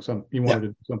wanted to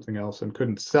do something else and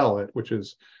couldn't sell it, which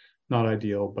is not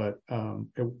ideal. But I'm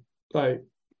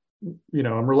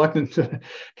reluctant to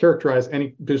characterize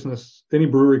any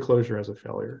brewery closure as a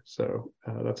failure. So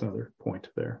that's another point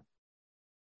there.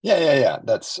 Yeah.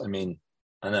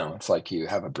 I know it's like you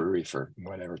have a brewery for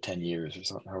whatever, 10 years or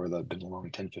something, however they've been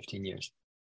along, 10, 15 years.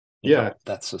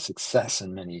 That's a success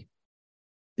in many.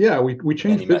 Yeah, we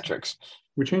change metrics.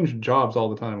 We change jobs all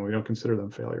the time, and we don't consider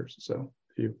them failures. So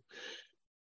if you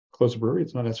close a brewery,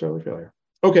 it's not necessarily a failure.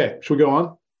 Okay, should we go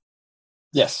on?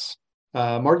 Yes.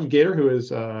 Margie Gator, who is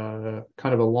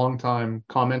kind of a longtime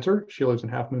commenter. She lives in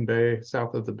Half Moon Bay,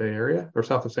 south of the Bay Area, or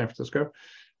south of San Francisco.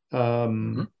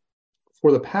 For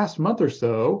the past month or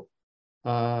so,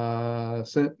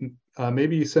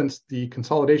 maybe since the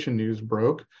consolidation news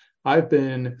broke, I've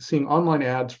been seeing online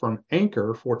ads from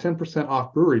Anchor for 10%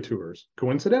 off brewery tours.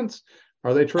 Coincidence?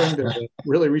 Are they trying to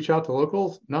really reach out to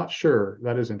locals? Not sure.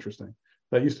 That is interesting.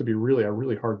 That used to be really a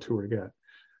really hard tour to get.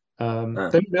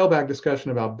 Then mailbag discussion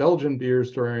about Belgian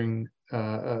beers during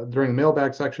the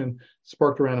mailbag section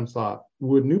sparked a random thought.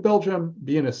 Would New Belgium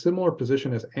be in a similar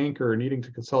position as Anchor, needing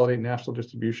to consolidate national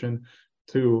distribution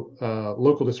to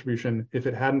local distribution if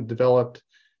it hadn't developed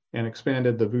and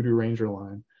expanded the Voodoo Ranger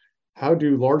line? How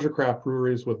do larger craft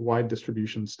breweries with wide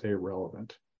distribution stay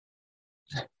relevant?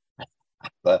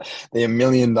 The $1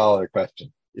 million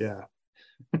question. Yeah.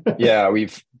 Yeah,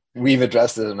 we've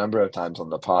addressed it a number of times on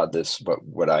the pod.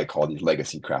 What I call these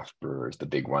legacy craft brewers,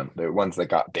 the ones that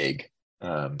got big.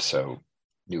 So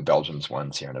New Belgium's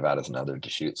one, Sierra Nevada's another,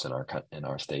 Deschutes in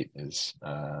our state is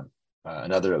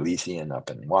another, Elysian up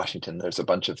in Washington. There's a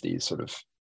bunch of these sort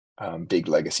of big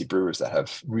legacy brewers that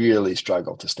have really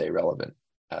struggled to stay relevant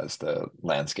as the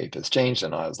landscape has changed,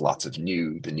 and as lots of the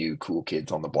new cool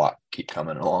kids on the block keep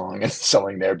coming along and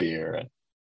selling their beer.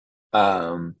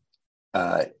 And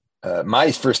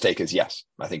my first take is yes.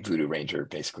 I think Voodoo Ranger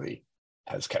basically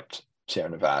has kept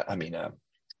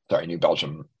New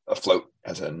Belgium afloat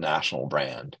as a national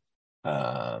brand,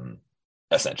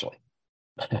 essentially.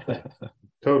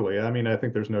 Totally. I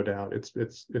think there's no doubt.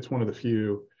 It's one of the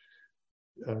few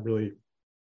really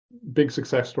big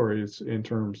success stories in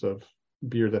terms of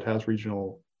beer that has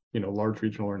regional, large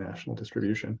regional or national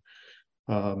distribution.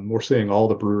 We're seeing all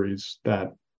the breweries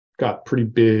that got pretty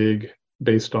big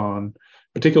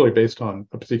particularly based on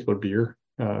a particular beer.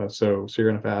 So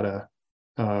Sierra Nevada,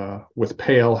 with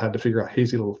Pale had to figure out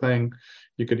Hazy Little Thing.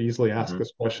 You could easily ask Hmm.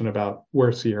 this question about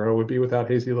where Sierra would be without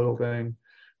Hazy Little Thing.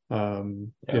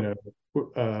 Yeah.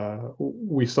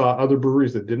 We saw other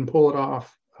breweries that didn't pull it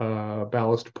off.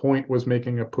 Ballast Point was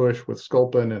making a push with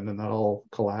Sculpin, and then that all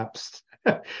collapsed,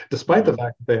 despite the Hmm.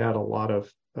 fact that they had a lot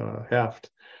of heft.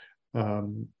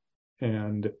 Um,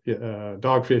 and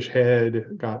Dogfish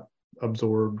Head got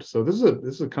absorbed. So this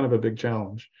is kind of a big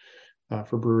challenge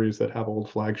for breweries that have old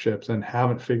flagships and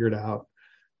haven't figured out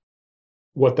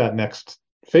what that next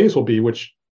phase will be,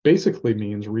 which basically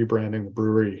means rebranding the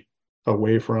brewery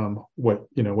away from what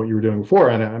you were doing before.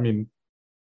 And I mean,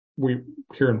 we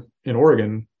here in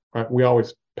Oregon, we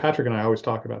always Patrick and I always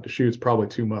talk about Deschutes probably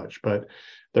too much, but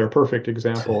they're a perfect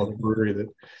example of a brewery that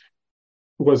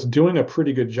was doing a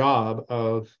pretty good job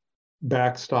of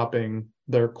backstopping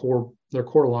their core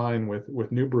line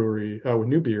with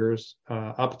new beers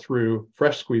up through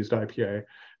fresh squeezed IPA.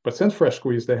 But since fresh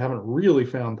squeezed, they haven't really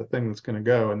found the thing that's going to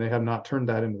go, and they have not turned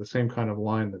that into the same kind of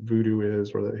line that Voodoo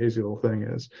is or that Hazy Little Thing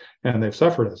is, and they've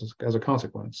suffered as a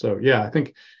consequence. So yeah, I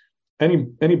think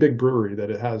any big brewery that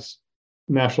it has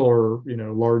national or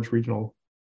large regional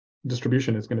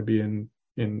distribution is going to be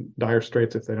in dire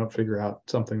straits if they don't figure out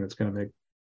something that's going to make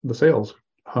the sales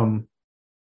hum.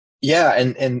 Yeah,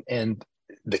 and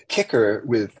the kicker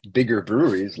with bigger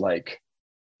breweries like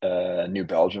New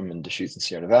Belgium and Deschutes and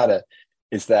Sierra Nevada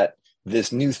is that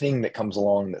this new thing that comes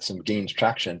along that some gains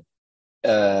traction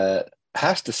uh,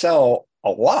 has to sell a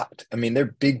lot. I mean, they're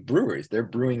big breweries. They're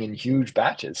brewing in huge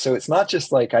batches. So it's not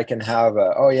just like I can have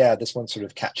oh yeah, this one's sort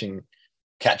of catching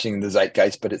the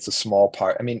zeitgeist, but it's a small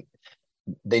part. I mean,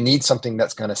 they need something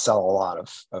that's going to sell a lot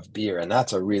of beer, and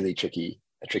that's a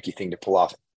tricky thing to pull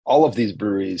off. All of these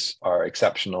breweries are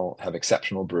exceptional, have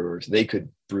exceptional brewers. They could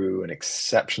brew an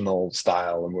exceptional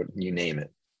style and what you name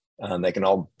it. They can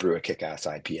all brew a kick-ass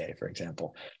IPA, for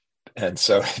example. And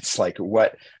so it's like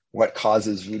what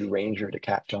causes Voodoo Ranger to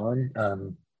catch on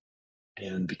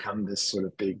and become this sort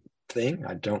of big thing?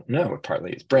 I don't know.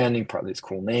 Partly it's branding, partly it's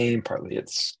cool name, partly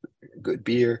it's good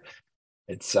beer.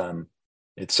 It's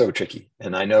it's so tricky,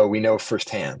 and we know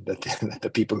firsthand that that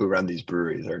the people who run these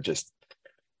breweries are just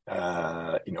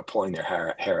pulling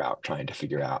their hair out trying to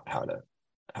figure out how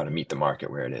to meet the market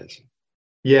where it is.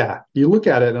 Yeah, you look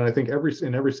at it, and I think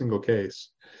in every single case,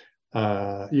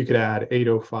 you could add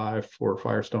 805 for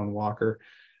Firestone Walker.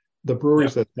 The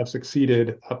breweries Yep. that have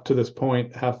succeeded up to this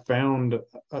point have found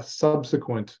a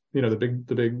subsequent, the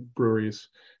big breweries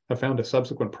have found a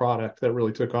subsequent product that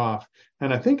really took off.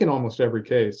 And I think in almost every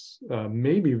case,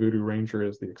 maybe Voodoo Ranger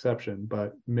is the exception,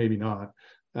 but maybe not.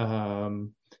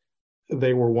 Um,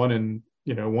 they were one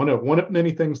of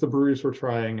many things the breweries were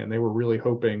trying, and they were really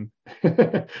hoping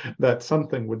that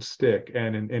something would stick.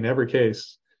 And in every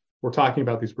case, we're talking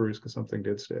about these breweries because something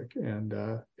did stick. And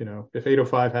if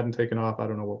 805 hadn't taken off, I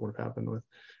don't know what would have happened with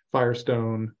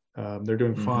Firestone. They're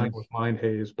doing fine Hmm. with Mind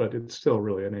Haze, but it's still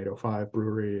really an 805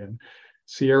 brewery. And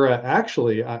Sierra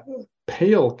actually,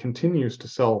 Pale continues to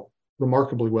sell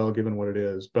remarkably well given what it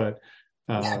is, but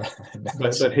uh,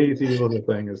 but Hazy Little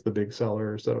Thing is the big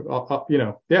seller. So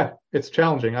yeah, it's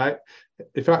challenging.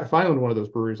 If I owned one of those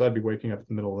breweries, I'd be waking up in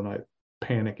the middle of the night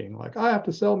panicking, like I have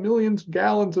to sell millions of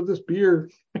gallons of this beer.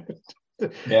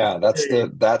 Yeah,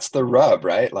 that's the rub,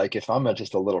 right? Like if I'm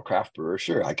just a little craft brewer,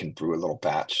 sure, I can brew a little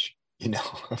batch,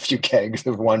 a few kegs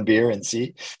of one beer and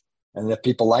see. And if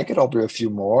people like it, I'll brew a few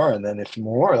more, and then if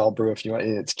more, I'll brew a few.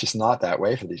 It's just not that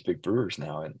way for these big brewers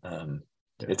now, and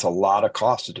Yeah. it's a lot of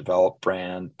cost to develop,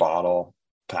 brand, bottle,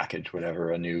 package,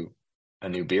 whatever a new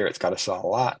beer. It's got to sell a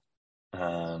lot.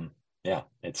 Um, yeah,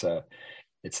 it's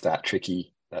that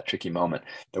tricky moment.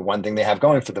 The one thing they have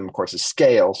going for them, of course, is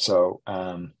scale. So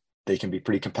they can be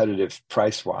pretty competitive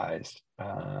price wise,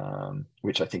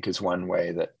 which I think is one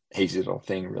way that Hazy Little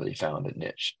Thing really found a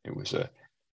niche. It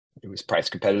was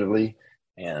priced competitively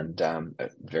and a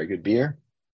very good beer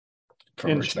from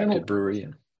a And respected brewery.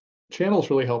 And channels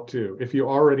really help too. If you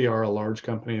already are a large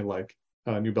company like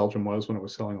New Belgium was when it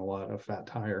was selling a lot of Fat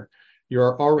Tire,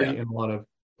 you're yeah, already in a lot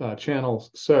of channels.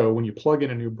 So when you plug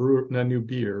in a new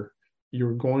beer,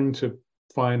 you're going to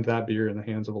find that beer in the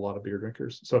hands of a lot of beer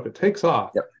drinkers. So if it takes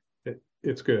off, yep.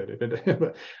 it's good. If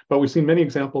it, but we've seen many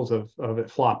examples of it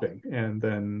flopping, and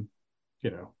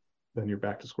you know then you're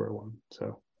back to square one.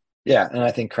 So Yeah, and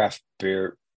I think craft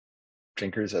beer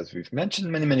drinkers, as we've mentioned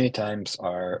many, many times,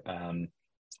 are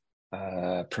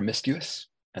promiscuous,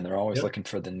 and they're always yep. looking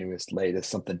for the newest, latest,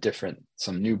 something different,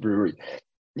 some new brewery.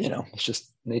 It's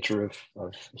just nature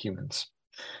of humans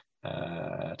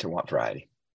to want variety.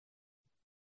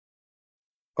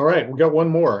 All right, we got one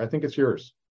more. I think it's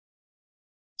yours.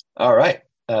 All right.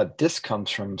 This comes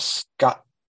from Scott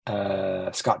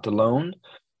DeLone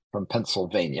from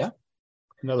Pennsylvania.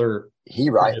 Another He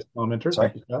previous writes, commenter. sorry.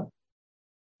 Thank you, Scott.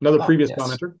 Another previous Yes.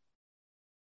 commenter.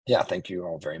 Yeah, thank you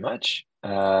all very much.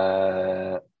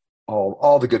 All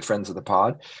the good friends of the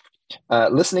pod.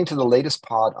 Listening to the latest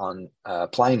pod on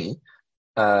Pliny.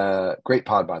 Great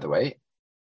pod, by the way.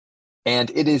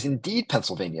 And it is indeed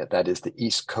Pennsylvania that is the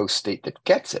East Coast state that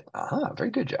gets it. Very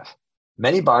good, Jeff.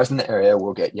 Many bars in the area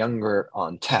will get younger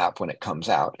on tap when it comes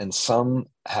out, and some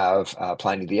have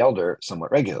Pliny the Elder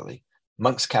somewhat regularly.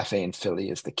 Monk's Cafe in Philly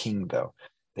is the king, though.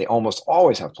 They almost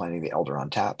always have Pliny the Elder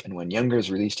on tap, and when younger is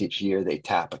released each year, they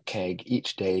tap a keg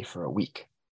each day for a week.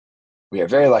 We are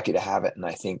very lucky to have it, and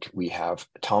I think we have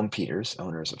Tom Peters,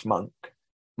 owners of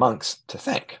Monks, to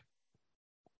thank.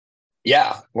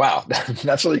 Yeah, wow,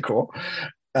 that's really cool.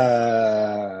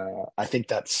 I think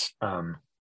that's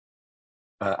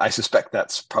I suspect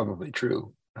that's probably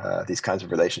true. These kinds of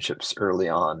relationships early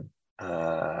on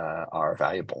are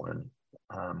valuable, and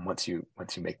once you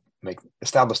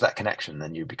establish that connection,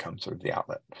 then you become sort of the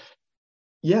outlet.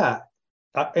 Yeah,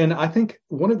 and I think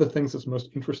one of the things that's most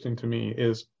interesting to me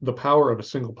is the power of a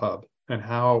single pub and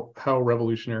how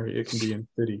revolutionary it can be in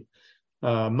the city.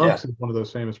 Monk's is one of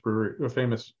those famous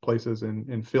places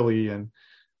in Philly, and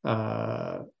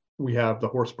we have the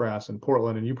Horse Brass in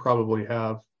Portland, and you probably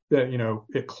have that.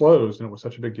 It closed, and it was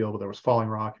such a big deal, but there was Falling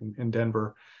Rock in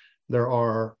Denver. There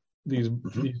are these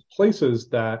places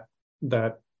that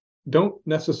don't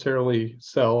necessarily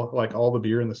sell like all the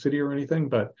beer in the city or anything,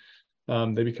 but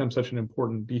they become such an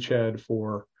important beachhead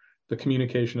for the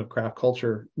communication of craft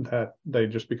culture that they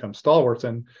just become stalwarts.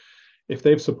 And if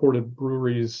they've supported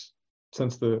breweries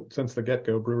since the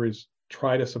get-go, breweries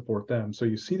try to support them. So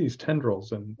you see these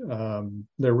tendrils, and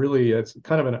it's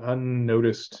kind of an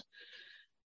unnoticed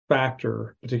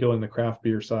factor, particularly in the craft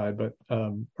beer side, but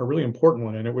a really important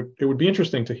one. And it would be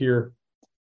interesting to hear,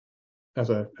 as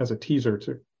a teaser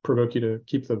to provoke you to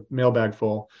keep the mailbag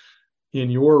full, in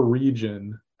your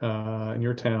region, in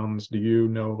your towns, do you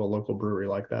know of a local brewery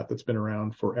like that's been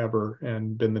around forever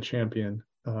and been the champion?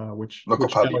 Local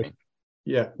pub, you mean?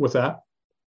 Yeah, what's that?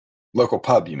 Local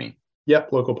pub, you mean?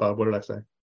 Yep, local pub. What did I say?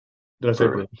 Did I say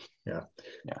brewery? Yeah.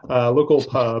 Local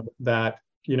pub that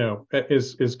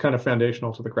is kind of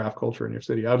foundational to the craft culture in your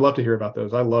city. I'd love to hear about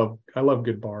those. I love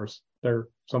good bars. They're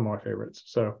some of my favorites.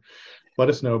 So let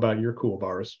us know about your cool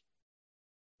bars.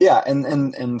 Yeah,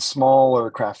 and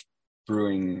smaller craft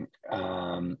brewing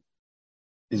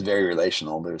is very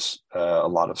relational. There's a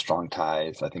lot of strong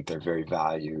ties. I think they're very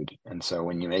valued. And so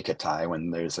when you make a tie, when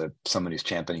there's someone who's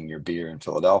championing your beer in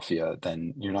Philadelphia,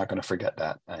 then you're not going to forget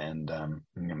that. And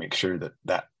you make sure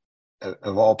that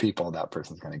of all people, that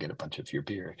person's going to get a bunch of your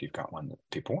beer if you've got one that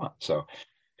people want. So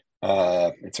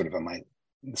it's sort of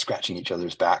scratching each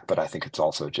other's back, but I think it's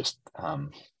also just,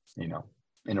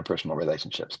 interpersonal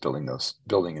relationships, building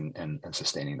and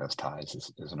sustaining those ties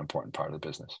is an important part of the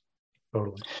business.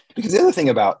 Totally. Because the other thing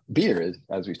about beer is,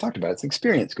 as we've talked about, it's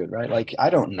experience good, right? Like, I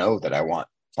don't know that I want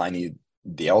Pliny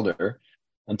the Elder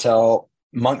until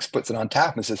Monks puts it on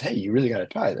tap and says, "Hey, you really got to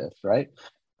try this," right?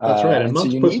 That's right. And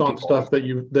Monks puts on people. Stuff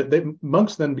that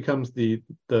Monks then becomes they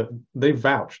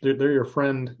vouch. They're your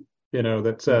friend,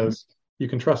 that says you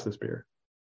can trust this beer.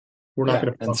 We're not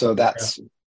going to. And so that's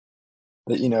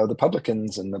the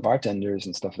publicans and the bartenders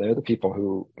and stuff. They're the people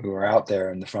who are out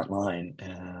there in the front line,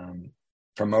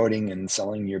 promoting and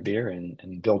selling your beer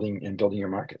and building your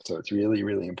market. So it's really,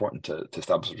 really important to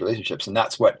establish relationships. And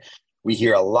that's what we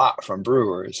hear a lot from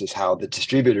brewers, is how the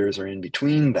distributors are in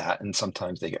between that. And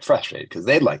sometimes they get frustrated because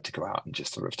they'd like to go out and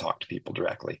just sort of talk to people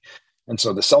directly. And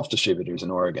so the self-distributors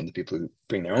in Oregon, the people who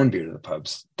bring their own beer to the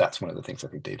pubs, that's one of the things I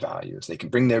think they value, is they can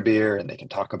bring their beer and they can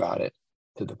talk about it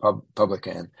to the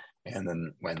publican. And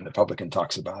then when the publican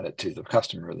talks about it to the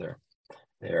customer,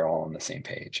 they're all on the same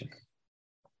page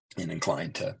and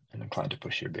inclined to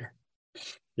push your beer.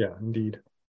 Yeah, indeed.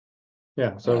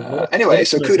 Yeah. So anyway,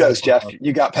 so kudos, Jeff.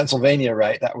 You got Pennsylvania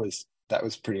right. That was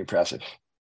pretty impressive.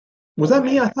 Was that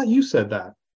me? I thought you said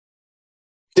that.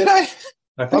 Did I?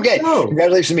 I think so.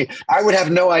 Congratulations to me. I would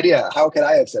have no idea. How could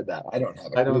I have said that? I don't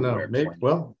have. I don't know. Maybe.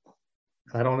 Well,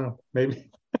 I don't know. Maybe.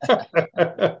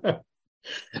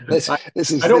 This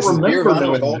is beer fun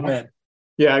with old men.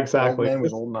 Yeah, exactly. Old men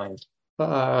with old minds.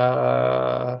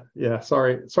 Yeah.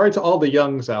 Sorry to all the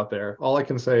youngs out there. All I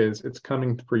can say is it's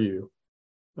coming for you.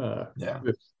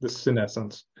 This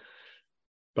senescence.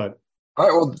 But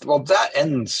all right. Well, that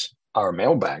ends our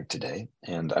mailbag today,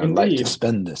 and I would like to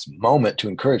spend this moment to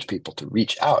encourage people to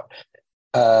reach out.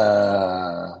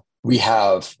 We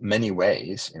have many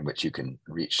ways in which you can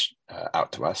reach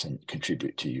out to us and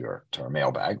contribute to our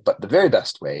mailbag. But the very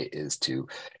best way is to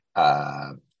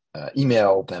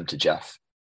email them to Jeff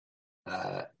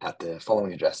at the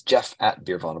following address,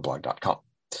 jeff@beervanablog.com.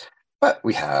 But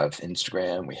we have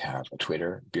Instagram, we have a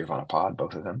Twitter, BeervanaPod,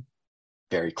 both of them,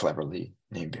 very cleverly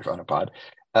named BeervanaPod.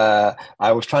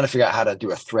 I was trying to figure out how to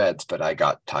do a threads, but I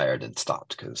got tired and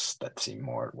stopped because that seemed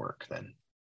more work than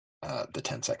the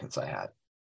 10 seconds I had.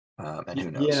 And who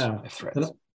knows if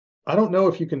threads. I don't know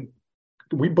if you can.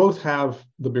 We both have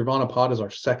the BeervanaPod as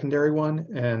our secondary one,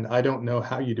 and I don't know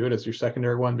how you do it as your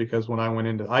secondary one, because when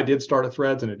I did start a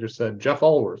threads and it just said Jeff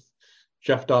Allworth,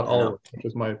 Jeff.Allworth, which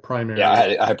is my primary. Yeah,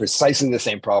 I had precisely the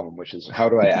same problem, which is how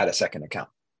do I add a second account?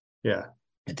 Yeah.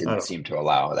 It didn't seem to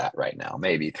allow that right now.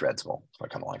 Maybe threads will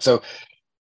come along. So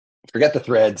forget the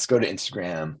threads, go to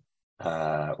Instagram,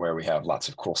 where we have lots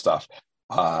of cool stuff.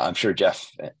 I'm sure Jeff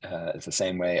is the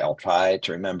same way. I'll try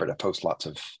to remember to post lots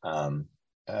of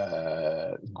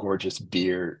gorgeous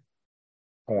beer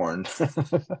porn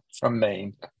from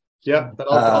Maine. Yeah,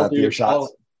 but beer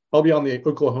shots. I'll be on the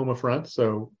Oklahoma front.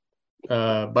 So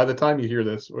by the time you hear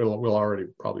this, we'll already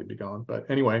probably be gone. But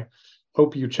anyway,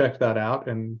 hope you check that out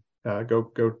and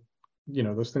go.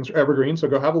 Those things are evergreen, so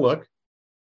go have a look.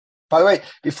 By the way,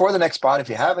 before the next spot, if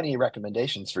you have any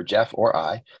recommendations for Jeff or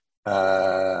I,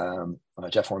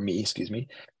 Jeff or me, excuse me,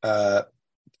 send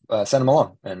them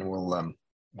along, and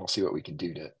we'll see what we can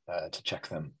do to check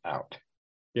them out.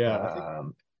 Yeah,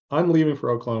 I'm leaving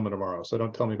for Oklahoma tomorrow, so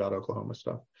don't tell me about Oklahoma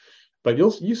stuff. But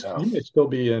you may still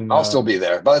be in. I'll still be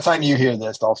there. By the time you hear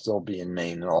this, I'll still be in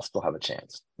Maine, and I'll still have a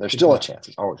chance. There's still a chance.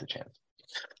 There's always a chance.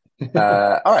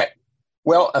 All right.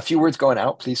 Well, a few words going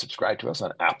out. Please subscribe to us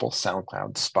on Apple,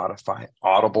 SoundCloud, Spotify,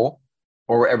 Audible,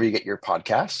 or wherever you get your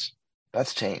podcasts.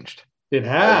 That's changed. It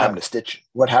has.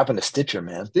 What happened to Stitcher,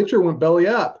 man? Stitcher went belly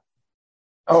up.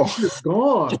 Oh, it's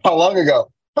gone. How long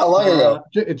ago?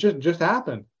 It just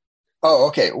happened. Oh,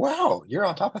 okay. Wow, you're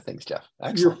on top of things, Jeff.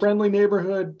 Excellent. Your friendly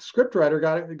neighborhood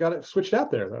scriptwriter got it switched out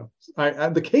there, though.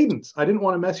 The cadence. I didn't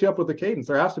want to mess you up with the cadence.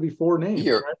 There has to be 4 names.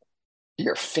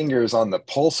 Your fingers on the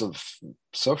pulse of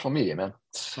social media, man.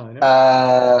 I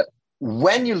know.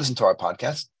 When you listen to our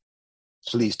podcast,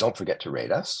 please don't forget to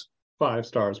rate us. 5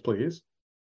 stars, please.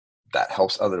 That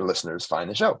helps other listeners find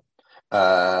the show.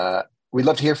 We'd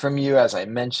love to hear from you. As I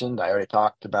mentioned, I already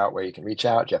talked about where you can reach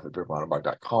out,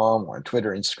 jeff@beervanablog.com, or on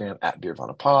Twitter, Instagram,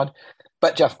 @beervanapod.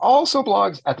 But Jeff also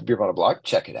blogs at the Beervana blog.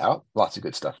 Check it out. Lots of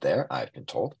good stuff there, I've been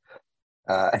told.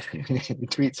 He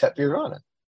tweets at Beervana.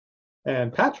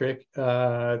 And Patrick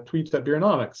tweets at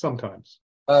Beeronomics sometimes.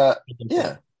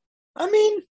 Yeah. I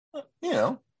mean,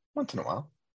 once in a while.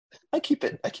 I keep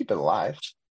it alive.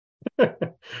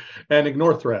 And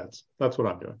ignore threads. That's what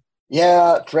I'm doing.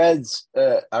 Yeah, threads.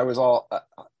 I was all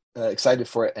excited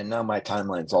for it, and now my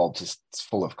timeline's all just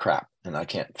full of crap, and I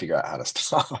can't figure out how to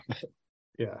stop it.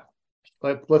 Yeah,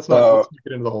 let's not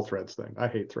get into the whole threads thing. I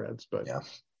hate threads, but yeah.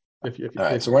 If all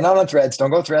right, so we're not on threads.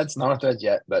 Don't go threads. Not on threads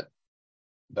yet, but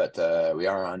we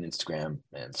are on Instagram,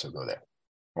 and so go there,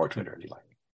 or Twitter if you like.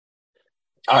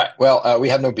 All right. Well, we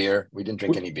have no beer. We didn't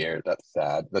drink any beer. That's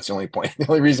sad. That's the only point. The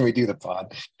only reason we do the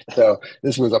pod. So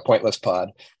this was a pointless pod.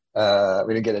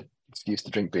 We didn't get an excuse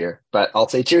to drink beer, but I'll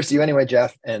say cheers to you anyway,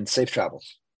 Jeff, and safe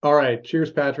travels. All right.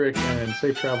 Cheers, Patrick, and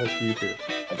safe travels to you too.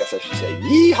 I guess I should say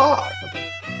yeehaw,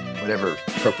 whatever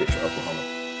appropriate for Oklahoma.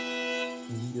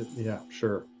 Yeah,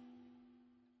 sure.